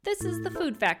This is the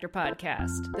Food Factor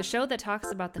Podcast, the show that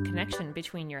talks about the connection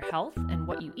between your health and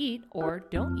what you eat or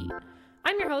don't eat.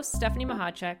 I'm your host, Stephanie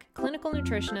Mahacek, clinical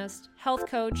nutritionist, health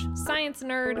coach, science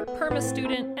nerd, perma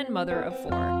student, and mother of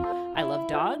 4. I love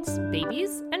dogs,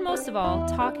 babies, and most of all,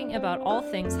 talking about all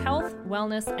things health,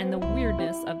 wellness, and the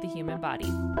weirdness of the human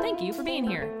body. Thank you for being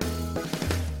here.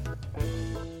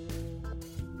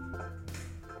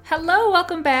 Hello,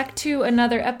 welcome back to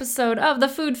another episode of the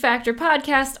Food Factor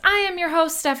Podcast. I am your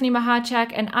host, Stephanie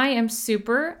Mahacek, and I am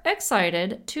super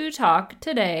excited to talk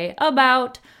today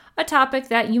about a topic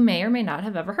that you may or may not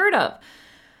have ever heard of.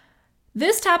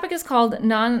 This topic is called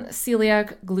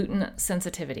Non-Celiac Gluten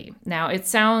Sensitivity. Now, it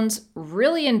sounds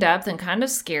really in-depth and kind of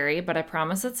scary, but I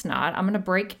promise it's not. I'm going to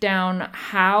break down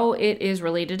how it is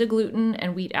related to gluten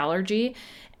and wheat allergy,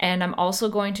 and I'm also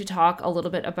going to talk a little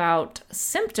bit about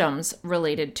symptoms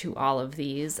related to all of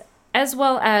these, as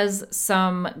well as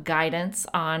some guidance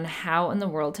on how in the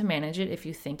world to manage it if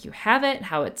you think you have it,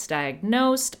 how it's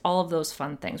diagnosed, all of those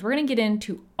fun things. We're going to get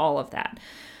into all of that.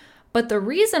 But the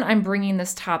reason I'm bringing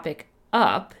this topic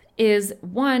up is,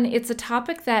 one, it's a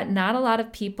topic that not a lot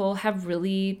of people have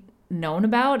really known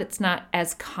about. It's not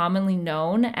as commonly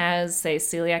known as, say,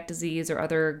 celiac disease or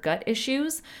other gut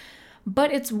issues.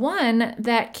 But it's one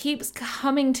that keeps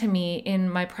coming to me in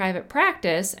my private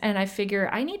practice, and I figure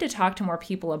I need to talk to more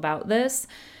people about this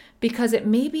because it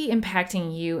may be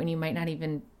impacting you and you might not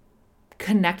even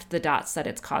connect the dots that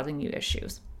it's causing you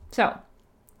issues. So,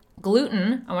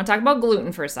 gluten, I want to talk about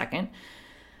gluten for a second.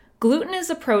 Gluten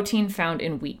is a protein found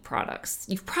in wheat products.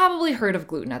 You've probably heard of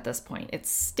gluten at this point.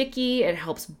 It's sticky. It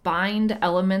helps bind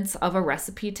elements of a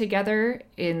recipe together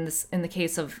in the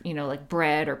case of, like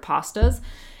bread or pastas.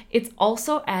 It's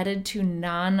also added to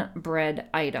non-bread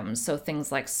items, so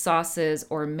things like sauces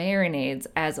or marinades,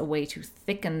 as a way to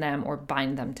thicken them or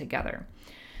bind them together.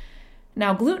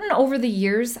 Now, gluten over the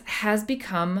years has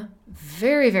become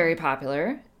very, very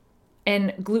popular,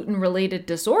 and gluten-related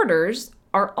disorders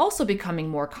are also becoming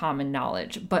more common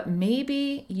knowledge, but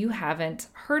maybe you haven't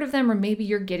heard of them, or maybe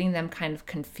you're getting them kind of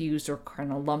confused or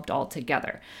kind of lumped all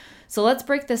together. So let's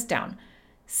break this down.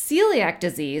 Celiac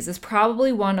disease is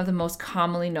probably one of the most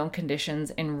commonly known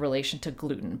conditions in relation to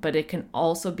gluten, but it can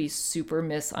also be super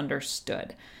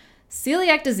misunderstood.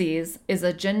 Celiac disease is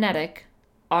a genetic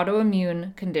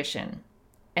autoimmune condition,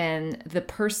 and the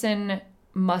person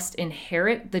must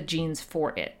inherit the genes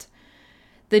for it.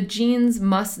 The genes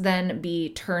must then be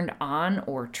turned on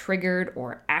or triggered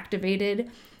or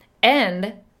activated,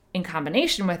 and in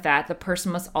combination with that, the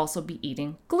person must also be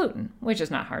eating gluten, which is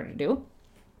not hard to do.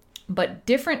 But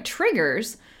different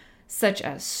triggers, such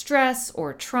as stress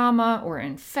or trauma or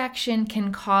infection,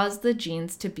 can cause the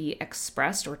genes to be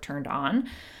expressed or turned on.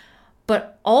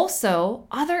 But also,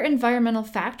 other environmental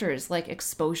factors like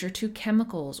exposure to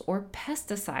chemicals or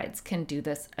pesticides can do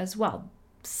this as well.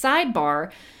 Sidebar,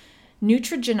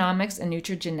 nutrigenomics and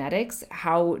nutrigenetics,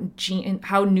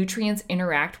 how nutrients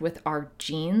interact with our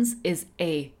genes, is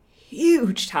a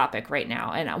huge topic right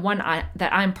now, and one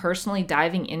that I'm personally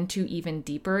diving into even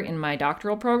deeper in my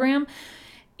doctoral program.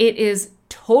 It is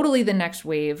totally the next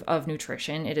wave of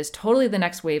nutrition. It is totally the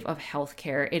next wave of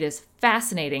healthcare. It is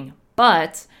fascinating,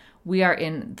 but we are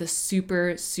in the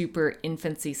super, super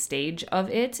infancy stage of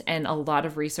it, and a lot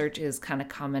of research is kind of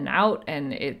coming out,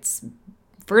 and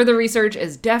further research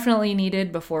is definitely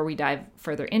needed before we dive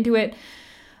further into it.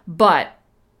 But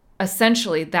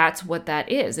essentially, that's what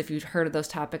that is. If you've heard of those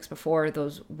topics before,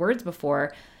 those words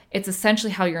before, it's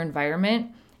essentially how your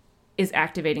environment is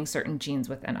activating certain genes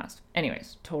within us.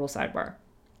 Anyways, total sidebar.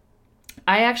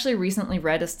 I actually recently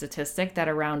read a statistic that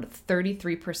around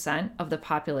 33% of the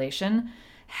population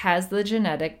has the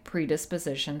genetic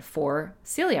predisposition for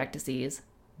celiac disease,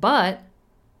 but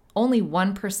only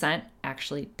 1%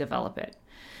 actually develop it.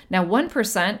 Now,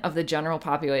 1% of the general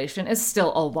population is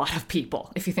still a lot of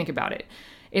people, if you think about it.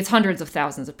 It's hundreds of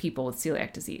thousands of people with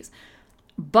celiac disease.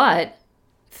 But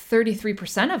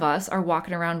 33% of us are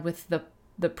walking around with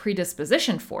the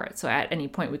predisposition for it. So at any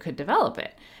point we could develop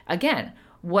it. Again,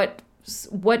 what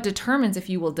determines if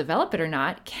you will develop it or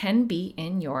not can be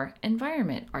in your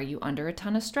environment. Are you under a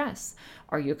ton of stress?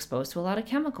 Are you exposed to a lot of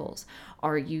chemicals?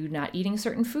 Are you not eating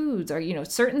certain foods?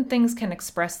 Certain things can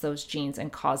express those genes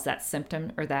and cause that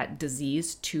symptom or that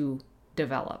disease to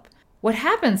develop. What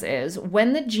happens is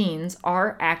when the genes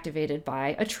are activated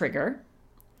by a trigger,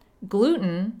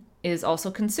 gluten is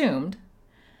also consumed,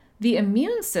 the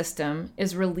immune system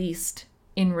is released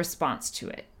in response to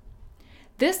it.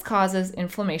 This causes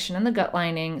inflammation in the gut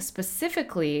lining,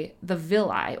 specifically the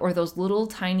villi, or those little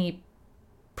tiny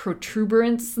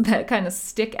protuberance that kind of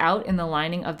stick out in the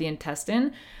lining of the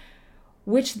intestine,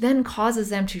 which then causes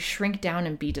them to shrink down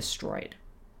and be destroyed.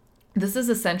 This is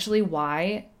essentially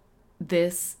why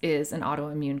this is an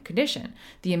autoimmune condition.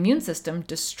 The immune system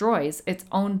destroys its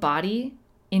own body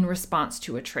in response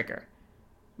to a trigger,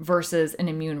 versus an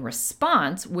immune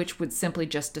response, which would simply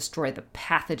just destroy the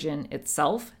pathogen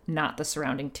itself, not the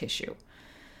surrounding tissue.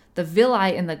 The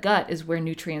villi in the gut is where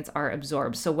nutrients are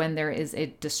absorbed. So when there is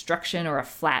a destruction or a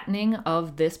flattening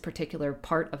of this particular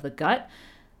part of the gut,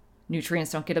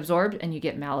 nutrients don't get absorbed and you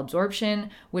get malabsorption,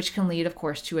 which can lead, of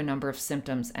course, to a number of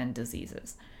symptoms and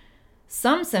diseases.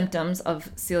 Some symptoms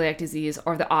of celiac disease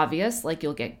are the obvious, like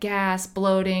you'll get gas,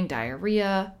 bloating,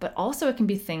 diarrhea, but also it can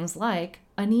be things like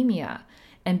anemia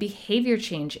and behavior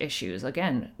change issues.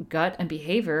 Again, gut and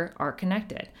behavior are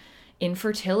connected.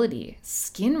 Infertility,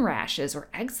 skin rashes or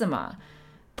eczema,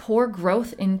 poor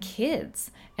growth in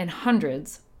kids, and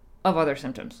hundreds of other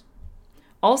symptoms.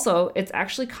 Also, it's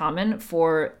actually common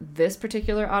for this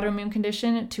particular autoimmune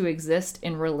condition to exist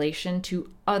in relation to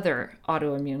other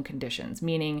autoimmune conditions,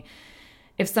 meaning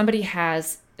if somebody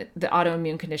has the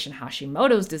autoimmune condition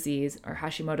Hashimoto's disease or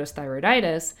Hashimoto's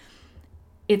thyroiditis,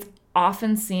 it's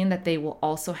often seen that they will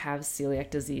also have celiac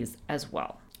disease as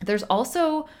well. There's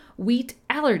also wheat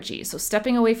allergy. So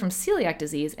stepping away from celiac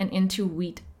disease and into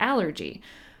wheat allergy.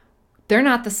 They're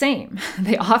not the same.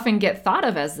 They often get thought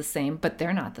of as the same, but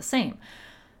they're not the same.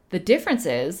 The difference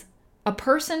is a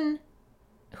person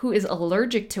who is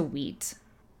allergic to wheat,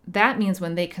 that means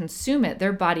when they consume it,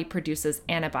 their body produces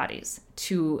antibodies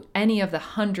to any of the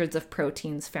hundreds of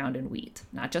proteins found in wheat,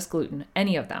 not just gluten,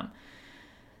 any of them.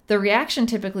 The reaction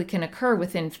typically can occur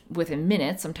within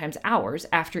minutes, sometimes hours,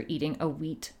 after eating a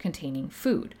wheat-containing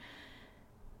food.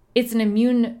 It's an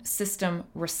immune system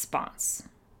response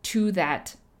to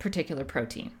that particular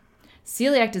protein.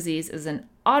 Celiac disease is an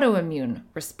autoimmune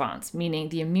response, meaning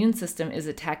the immune system is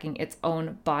attacking its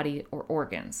own body or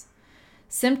organs.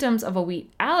 Symptoms of a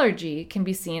wheat allergy can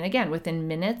be seen, again, within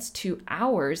minutes to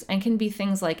hours and can be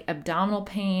things like abdominal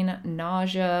pain,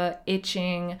 nausea,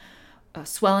 itching,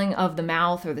 swelling of the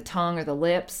mouth or the tongue or the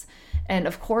lips, and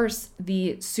of course,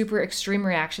 the super extreme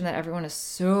reaction that everyone is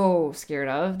so scared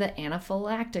of, the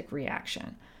anaphylactic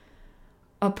reaction.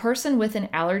 A person with an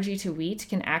allergy to wheat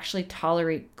can actually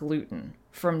tolerate gluten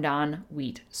from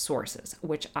non-wheat sources,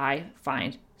 which I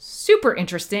find super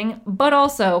interesting, but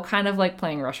also kind of like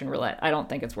playing Russian roulette. I don't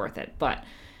think it's worth it, but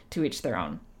to each their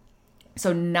own.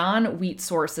 So non-wheat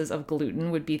sources of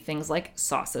gluten would be things like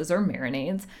sauces or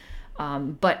marinades,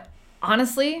 but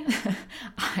honestly,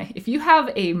 if you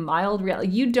have a mild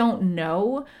reaction, you don't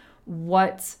know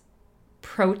what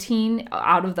protein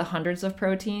out of the hundreds of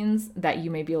proteins that you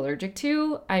may be allergic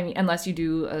to. I mean, unless you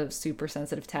do a super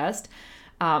sensitive test.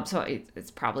 So it's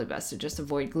probably best to just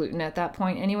avoid gluten at that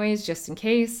point anyways, just in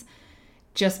case.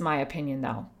 Just my opinion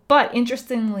though. But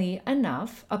interestingly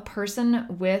enough, a person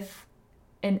with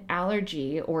an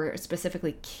allergy, or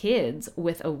specifically kids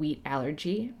with a wheat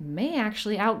allergy, may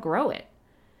actually outgrow it,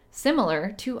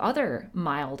 similar to other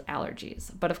mild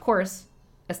allergies. But of course,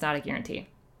 it's not a guarantee.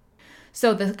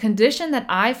 So the condition that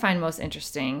I find most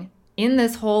interesting in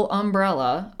this whole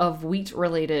umbrella of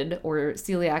wheat-related or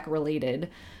celiac-related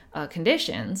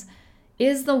conditions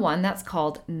is the one that's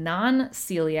called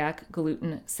non-celiac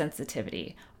gluten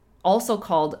sensitivity, also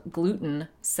called gluten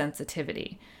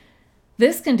sensitivity.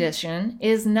 This condition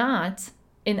is not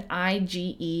an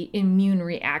IgE immune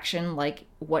reaction like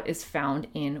what is found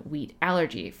in wheat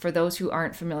allergy. For those who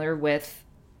aren't familiar with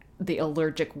the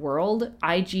allergic world,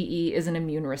 IgE is an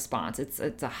immune response. It's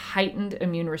a heightened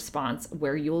immune response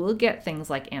where you will get things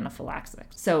like anaphylaxis.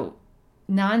 So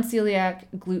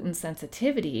non-celiac gluten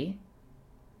sensitivity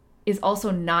is also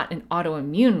not an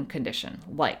autoimmune condition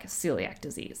like celiac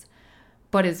disease,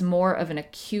 but is more of an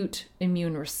acute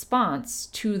immune response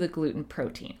to the gluten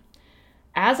protein.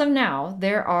 As of now,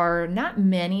 there are not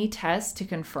many tests to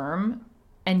confirm,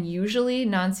 and usually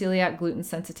non-celiac gluten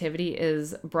sensitivity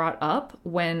is brought up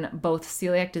when both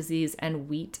celiac disease and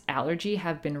wheat allergy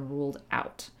have been ruled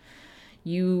out.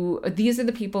 These are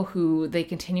the people who they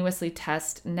continuously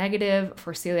test negative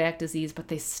for celiac disease, but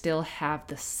they still have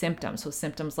the symptoms. So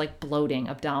symptoms like bloating,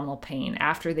 abdominal pain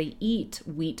after they eat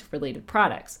wheat-related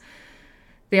products.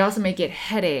 They also may get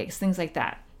headaches, things like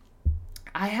that.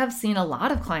 I have seen a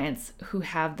lot of clients who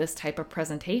have this type of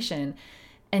presentation,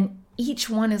 and each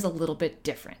one is a little bit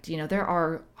different. There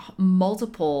are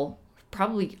multiple,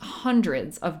 probably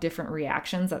hundreds of different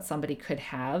reactions that somebody could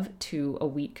have to a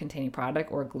wheat-containing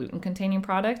product or a gluten-containing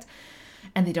product,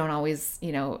 and they don't always,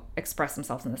 express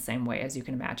themselves in the same way, as you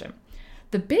can imagine.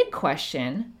 The big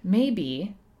question may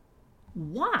be,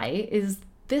 why is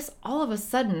this all of a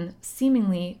sudden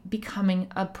seemingly becoming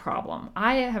a problem?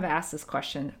 I have asked this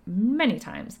question many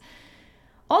times.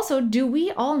 Also, do we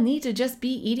all need to just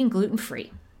be eating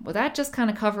gluten-free? Will that just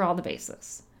kind of cover all the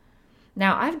bases?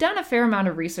 Now, I've done a fair amount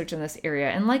of research in this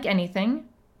area, and like anything,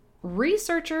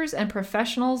 researchers and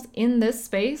professionals in this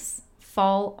space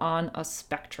fall on a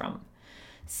spectrum.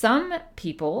 Some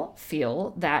people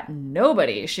feel that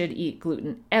nobody should eat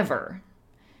gluten ever,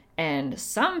 and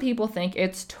some people think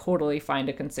it's totally fine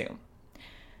to consume.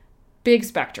 Big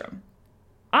spectrum.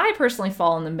 I personally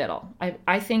fall in the middle.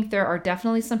 I think there are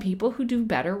definitely some people who do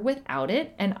better without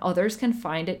it, and others can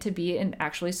find it to be an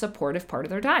actually supportive part of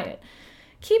their diet.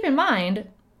 Keep in mind,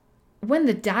 when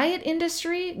the diet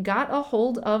industry got a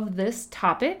hold of this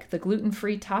topic, the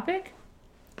gluten-free topic,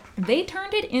 they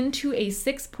turned it into a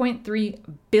 $6.3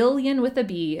 billion with a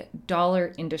B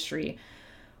dollar industry,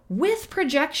 with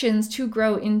projections to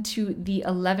grow into the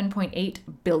 $11.8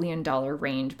 billion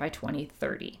range by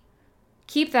 2030.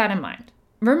 Keep that in mind.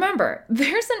 Remember,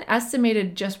 there's an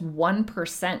estimated just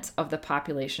 1% of the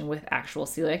population with actual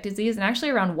celiac disease, and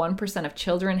actually around 1% of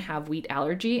children have wheat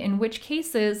allergy, in which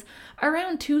cases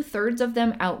around 2/3 of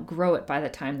them outgrow it by the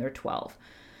time they're 12.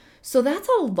 So that's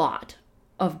a lot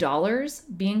of dollars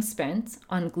being spent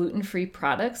on gluten-free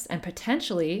products, and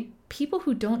potentially people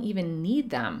who don't even need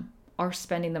them are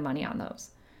spending the money on those.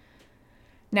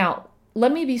 Now,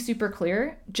 let me be super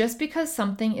clear. Just because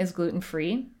something is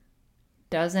gluten-free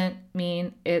doesn't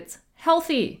mean it's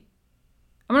healthy.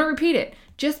 I'm going to repeat it.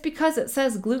 Just because it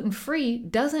says gluten-free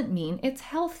doesn't mean it's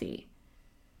healthy.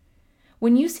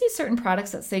 When you see certain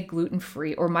products that say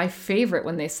gluten-free, or my favorite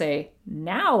when they say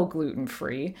now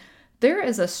gluten-free, there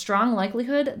is a strong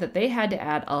likelihood that they had to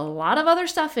add a lot of other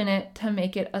stuff in it to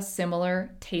make it a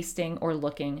similar tasting or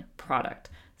looking product.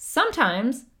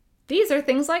 Sometimes these are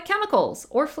things like chemicals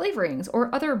or flavorings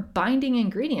or other binding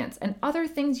ingredients and other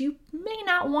things you may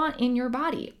not want in your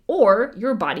body or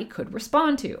your body could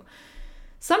respond to.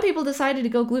 Some people decided to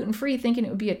go gluten-free thinking it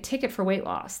would be a ticket for weight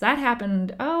loss. That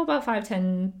happened, about 5,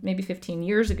 10, maybe 15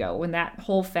 years ago when that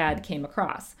whole fad came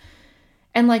across.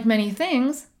 And like many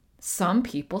things, some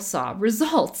people saw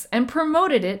results and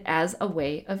promoted it as a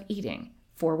way of eating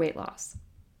for weight loss.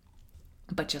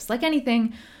 But just like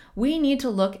anything, we need to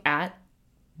look at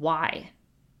why.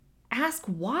 Ask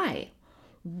why.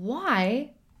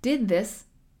 Why did this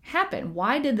happen?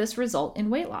 Why did this result in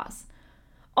weight loss?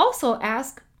 Also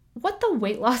ask what the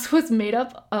weight loss was made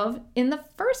up of in the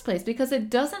first place, because it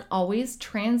doesn't always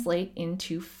translate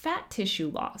into fat tissue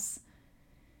loss.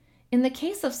 In the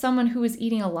case of someone who is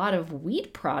eating a lot of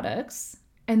wheat products,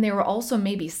 and they were also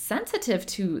maybe sensitive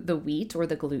to the wheat or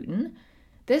the gluten,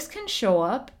 this can show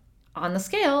up on the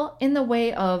scale in the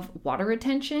way of water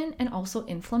retention and also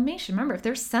inflammation. Remember, if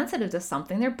they're sensitive to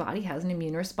something, their body has an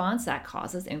immune response that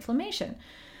causes inflammation.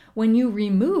 When you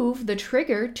remove the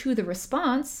trigger to the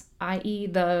response, i.e.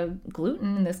 the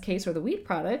gluten in this case or the wheat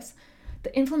products,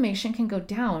 the inflammation can go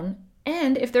down.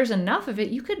 And if there's enough of it,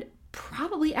 you could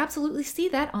probably absolutely see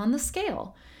that on the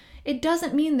scale. It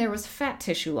doesn't mean there was fat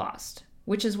tissue lost,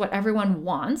 which is what everyone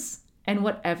wants and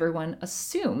what everyone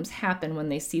assumes happen when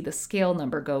they see the scale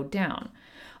number go down.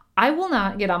 I will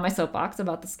not get on my soapbox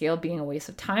about the scale being a waste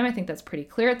of time. I think that's pretty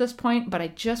clear at this point, but I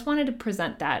just wanted to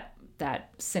present that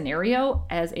scenario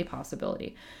as a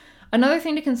possibility. Another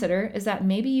thing to consider is that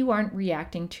maybe you aren't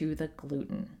reacting to the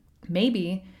gluten.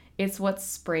 Maybe it's what's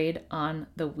sprayed on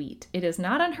the wheat. It is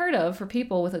not unheard of for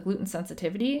people with a gluten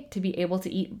sensitivity to be able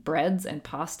to eat breads and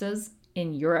pastas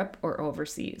in Europe or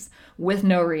overseas with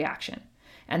no reaction.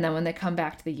 And then when they come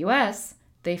back to the US,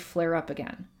 they flare up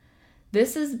again.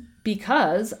 This is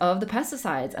because of the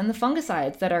pesticides and the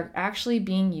fungicides that are actually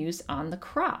being used on the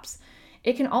crops.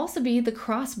 It can also be the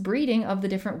crossbreeding of the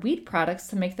different wheat products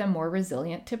to make them more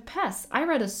resilient to pests. I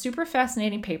read a super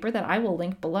fascinating paper that I will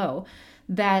link below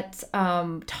that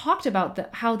talked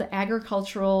about how the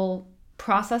agricultural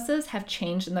processes have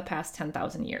changed in the past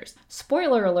 10,000 years.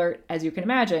 Spoiler alert, as you can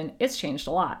imagine, it's changed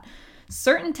a lot.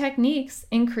 Certain techniques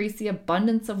increase the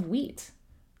abundance of wheat,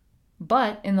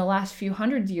 but in the last few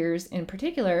hundred years in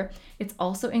particular, it's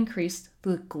also increased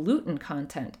the gluten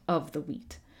content of the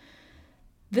wheat.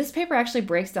 This paper actually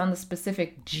breaks down the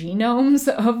specific genomes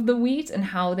of the wheat and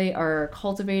how they are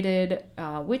cultivated,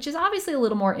 which is obviously a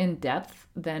little more in depth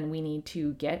than we need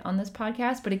to get on this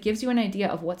podcast, but it gives you an idea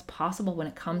of what's possible when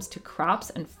it comes to crops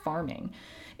and farming.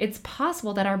 It's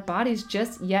possible that our bodies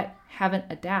just yet haven't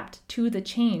adapted to the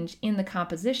change in the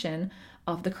composition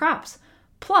of the crops.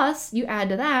 Plus, you add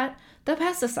to that the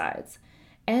pesticides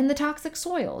and the toxic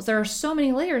soils. There are so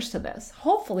many layers to this.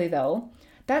 Hopefully, though,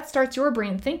 that starts your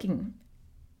brain thinking.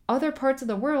 Other parts of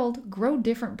the world grow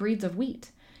different breeds of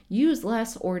wheat. use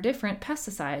less or different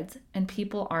pesticides, and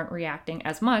people aren't reacting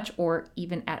as much or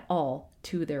even at all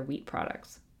to their wheat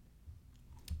products.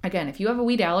 Again, if you have a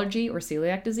wheat allergy or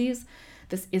celiac disease,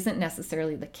 this isn't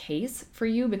necessarily the case for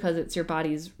you because it's your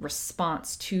body's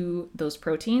response to those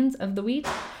proteins of the wheat.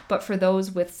 But for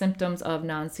those with symptoms of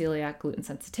non-celiac gluten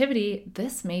sensitivity,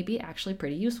 this may be actually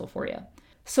pretty useful for you.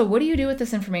 So what do you do with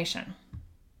this information?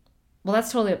 Well,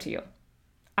 that's totally up to you.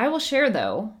 I will share,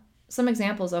 though, some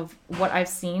examples of what I've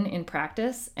seen in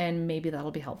practice, and maybe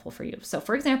that'll be helpful for you. So,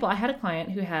 for example, I had a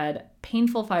client who had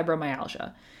painful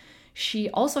fibromyalgia. She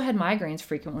also had migraines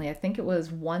frequently. I think it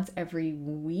was once every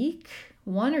week,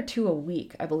 1 or 2 a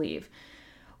week, I believe.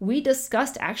 We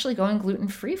discussed actually going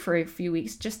gluten-free for a few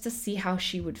weeks just to see how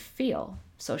she would feel.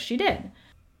 So she did.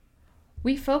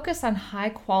 We focus on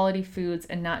high-quality foods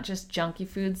and not just junky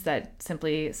foods that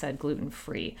simply said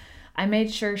gluten-free. I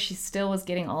made sure she still was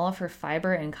getting all of her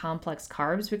fiber and complex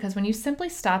carbs because when you simply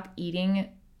stop eating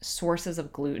sources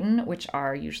of gluten, which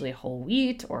are usually whole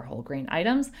wheat or whole grain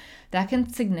items, that can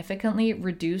significantly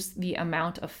reduce the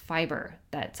amount of fiber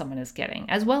that someone is getting,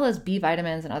 as well as B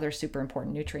vitamins and other super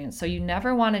important nutrients. So you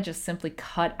never want to just simply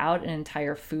cut out an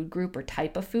entire food group or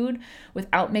type of food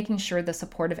without making sure the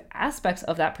supportive aspects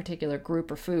of that particular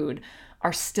group or food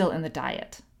are still in the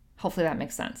diet. Hopefully that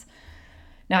makes sense.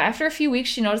 Now, after a few weeks,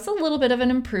 she noticed a little bit of an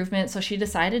improvement, so she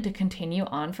decided to continue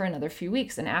on for another few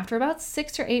weeks. And after about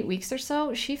 6 or 8 weeks or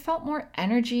so, she felt more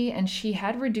energy and she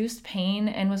had reduced pain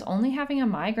and was only having a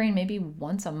migraine maybe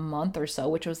once a month or so,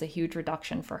 which was a huge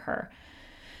reduction for her.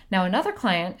 Now, another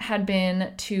client had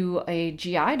been to a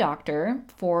GI doctor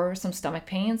for some stomach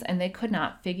pains, and they could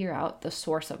not figure out the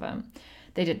source of them.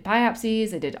 They did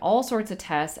biopsies, they did all sorts of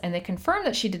tests, and they confirmed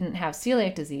that she didn't have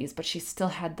celiac disease, but she still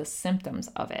had the symptoms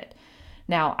of it.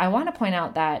 Now, I want to point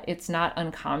out that it's not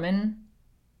uncommon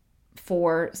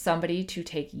for somebody to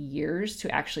take years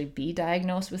to actually be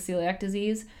diagnosed with celiac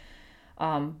disease.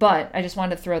 But I just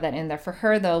wanted to throw that in there. For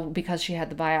her, though, because she had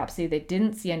the biopsy, they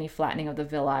didn't see any flattening of the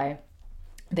villi.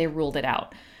 They ruled it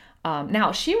out.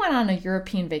 Now, she went on a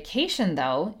European vacation,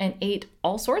 though, and ate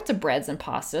all sorts of breads and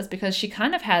pastas because she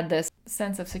kind of had this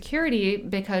sense of security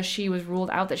because she was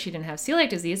ruled out that she didn't have celiac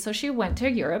disease. So she went to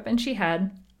Europe and she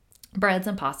had breads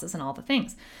and pastas and all the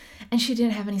things. And she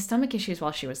didn't have any stomach issues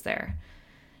while she was there.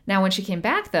 Now, when she came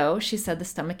back, though, she said the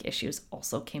stomach issues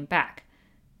also came back.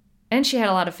 And she had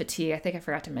a lot of fatigue. I think I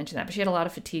forgot to mention that, but she had a lot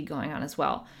of fatigue going on as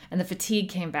well. And the fatigue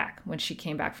came back when she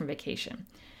came back from vacation.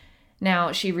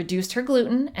 Now, she reduced her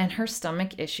gluten and her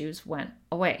stomach issues went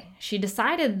away. She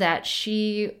decided that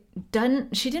she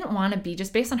didn't want to be,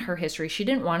 just based on her history, she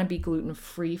didn't want to be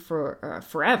gluten-free for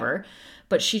forever,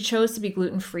 but she chose to be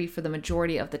gluten-free for the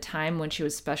majority of the time when she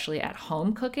was especially at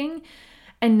home cooking,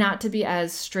 and not to be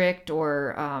as strict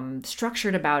or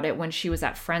structured about it when she was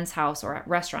at friends' house or at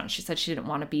restaurants. She said she didn't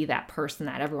want to be that person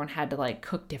that everyone had to like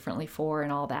cook differently for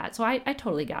and all that. So I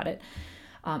totally got it.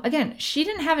 Again, she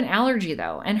didn't have an allergy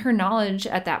though, and her knowledge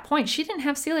at that point, she didn't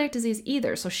have celiac disease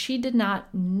either. So she did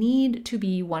not need to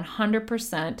be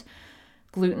 100%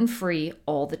 gluten-free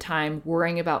all the time,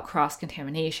 worrying about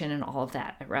cross-contamination and all of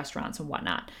that at restaurants and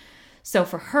whatnot. So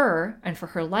for her and for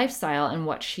her lifestyle and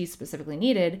what she specifically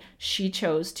needed, she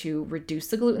chose to reduce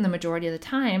the gluten the majority of the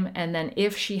time. And then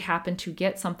if she happened to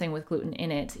get something with gluten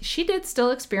in it, she did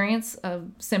still experience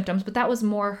symptoms, but that was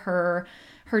more her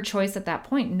choice at that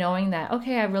point, knowing that,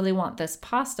 okay, I really want this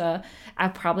pasta.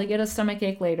 I'll probably get a stomach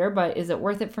ache later, but is it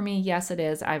worth it for me? Yes, it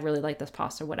is. I really like this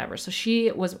pasta, whatever. So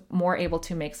she was more able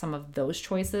to make some of those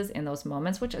choices in those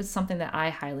moments, which is something that I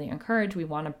highly encourage. We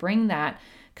want to bring that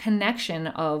connection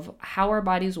of how our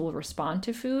bodies will respond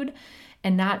to food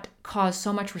and not cause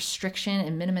so much restriction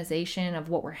and minimization of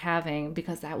what we're having,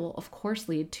 because that will of course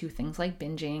lead to things like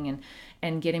binging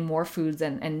and getting more foods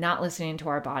and not listening to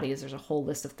our bodies. There's a whole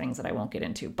list of things that I won't get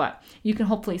into, but you can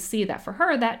hopefully see that for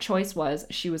her, that choice was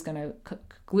she was going to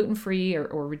cook gluten-free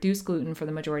or reduce gluten for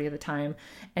the majority of the time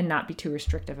and not be too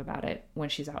restrictive about it when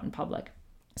she's out in public.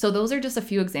 So those are just a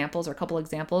few examples or a couple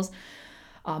examples,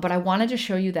 but I wanted to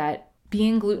show you that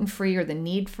being gluten-free or the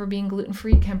need for being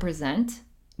gluten-free can present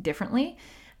differently,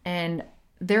 and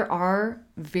there are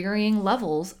varying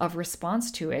levels of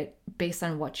response to it based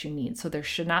on what you need. So there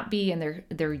should not be, and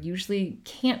there usually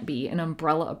can't be, an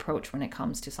umbrella approach when it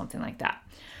comes to something like that.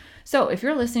 So if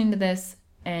you're listening to this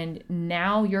and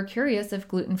now you're curious if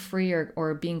gluten-free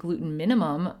or being gluten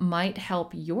minimum might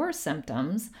help your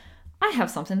symptoms, I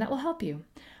have something that will help you.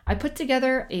 I put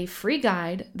together a free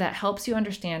guide that helps you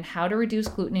understand how to reduce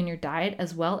gluten in your diet,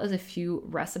 as well as a few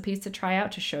recipes to try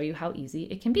out to show you how easy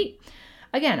it can be.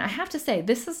 Again, I have to say,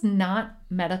 this is not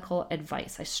medical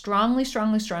advice. I strongly,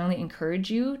 strongly, strongly encourage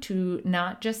you to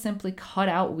not just simply cut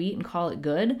out wheat and call it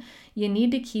good. You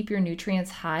need to keep your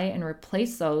nutrients high and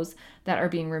replace those that are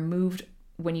being removed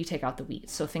when you take out the wheat.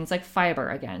 So things like fiber,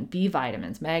 again, B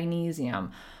vitamins,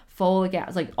 magnesium, folic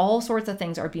acid, like all sorts of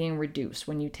things are being reduced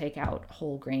when you take out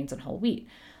whole grains and whole wheat.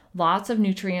 Lots of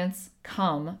nutrients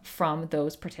come from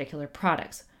those particular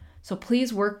products. So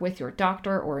please work with your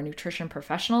doctor or a nutrition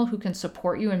professional who can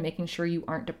support you in making sure you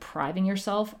aren't depriving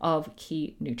yourself of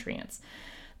key nutrients.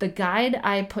 The guide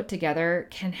I put together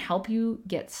can help you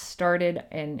get started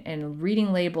in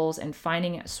reading labels and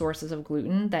finding sources of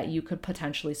gluten that you could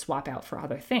potentially swap out for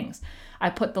other things.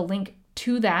 I put the link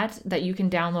to that you can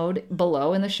download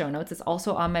below in the show notes. It's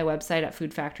also on my website at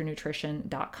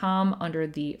foodfactornutrition.com under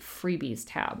the freebies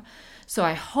tab. So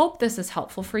I hope this is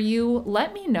helpful for you.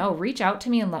 Let me know, reach out to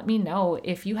me and let me know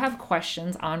if you have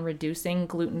questions on reducing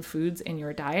gluten foods in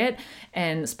your diet,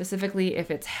 and specifically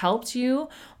if it's helped you,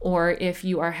 or if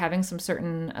you are having some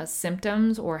certain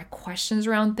symptoms or questions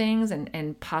around things,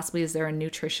 and possibly is there a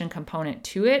nutrition component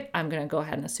to it? I'm going to go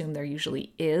ahead and assume there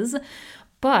usually is.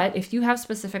 But if you have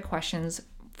specific questions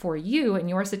for you in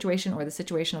your situation or the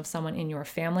situation of someone in your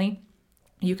family,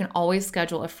 you can always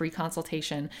schedule a free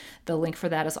consultation. The link for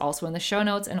that is also in the show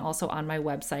notes and also on my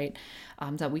website,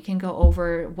 that we can go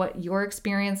over what you're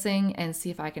experiencing and see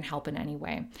if I can help in any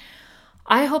way.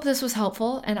 I hope this was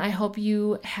helpful, and I hope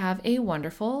you have a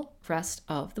wonderful rest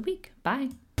of the week. Bye.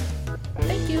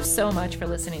 Thank you so much for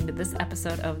listening to this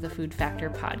episode of the Food Factor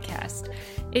podcast.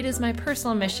 It is my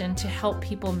personal mission to help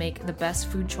people make the best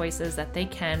food choices that they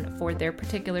can for their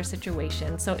particular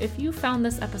situation. So if you found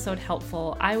this episode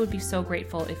helpful, I would be so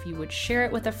grateful if you would share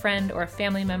it with a friend or a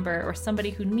family member or somebody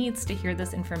who needs to hear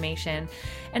this information,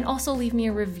 and also leave me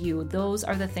a review. Those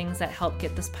are the things that help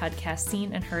get this podcast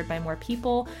seen and heard by more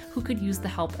people who could use the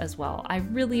help as well. I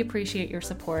really appreciate your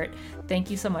support. Thank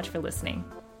you so much for listening.